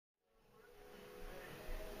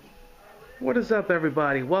What is up,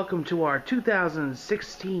 everybody? Welcome to our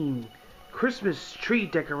 2016 Christmas tree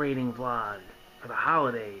decorating vlog for the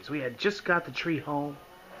holidays. We had just got the tree home.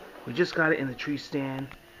 We just got it in the tree stand.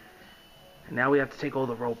 And now we have to take all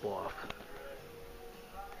the rope off.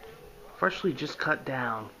 Freshly just cut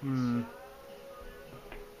down.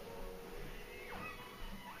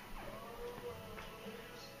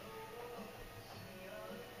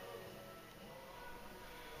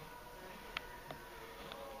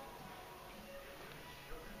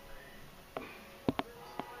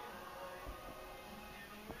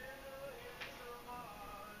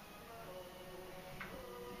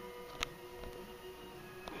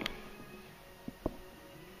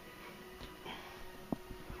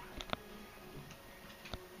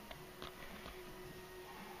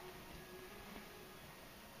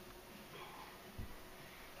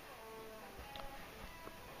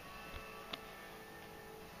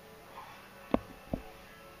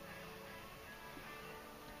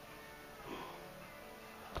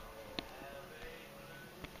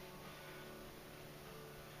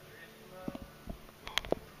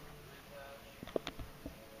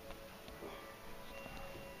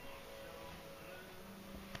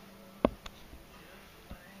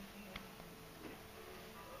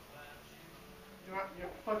 Your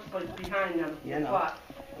foot's like behind them. Yeah, no.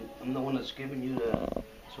 I'm the one that's giving you the,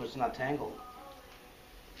 so it's not tangled.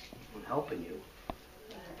 I'm helping you.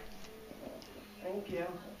 Thank you.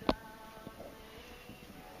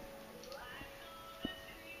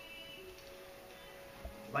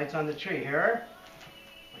 Lights on the tree, here.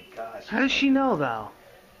 Oh my gosh. How does she know, though?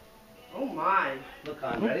 Oh my. Look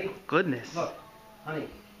on, ready? Goodness. Look, honey.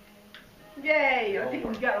 Yay! I think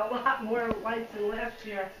we got a lot more lights than last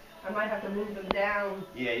year. I might have to move them down.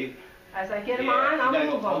 Yeah, you. As I get them on, I'll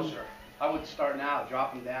move them. Closer. I would start now,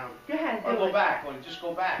 drop them down. Go ahead, or do go it. back, or just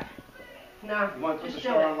go back. No, you want to put just the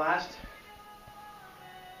do star it. on last?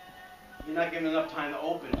 You're not giving enough time to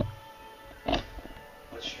open.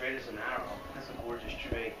 But straight as an arrow. That's a gorgeous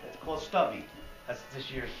tree. It's called Stubby. That's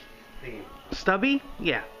this year's theme. Stubby?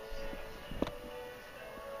 Yeah.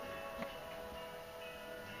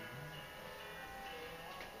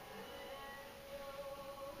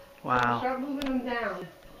 Wow. Start moving them down.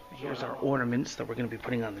 Here's our ornaments that we're going to be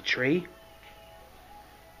putting on the tree.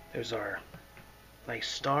 There's our nice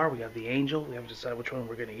star. We have the angel. We haven't decided which one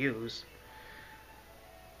we're going to use.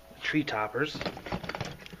 The tree toppers.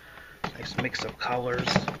 Nice mix of colors.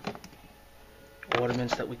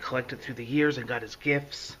 Ornaments that we collected through the years and got as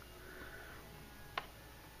gifts.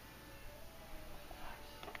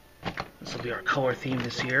 This will be our color theme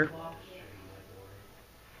this year.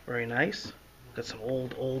 Very nice. Got some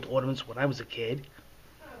old ornaments when I was a kid.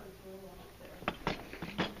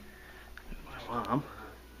 My mom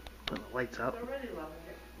putting the lights up.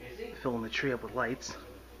 Filling the tree up with lights.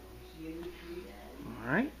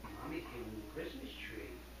 Alright. Be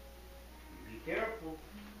careful.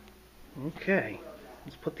 Okay.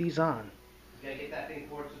 Let's put these on. You gotta get that thing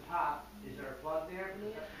towards the top. Is there a plug there?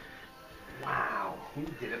 Wow, you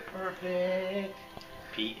did it perfect.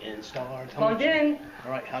 Pete and Star. Plugged in.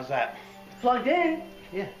 Alright, how's that? Plugged in.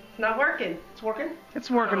 Yeah. It's not working. It's working? It's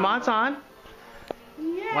working, Ma. It's on.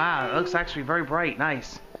 Yay. Wow, it looks actually very bright.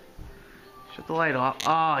 Nice. Shut the light off.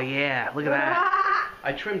 Oh, yeah. Look at that.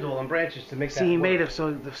 I trimmed all them branches to make that See, he work. made it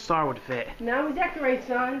so the star would fit. Now we decorate,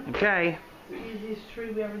 son. Okay. The easiest tree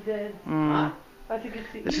we ever did. Mm. I think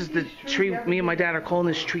it's the This is the easiest tree. we ever Me and my did. dad are calling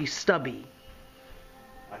this tree Stubby.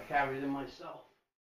 I carried it myself.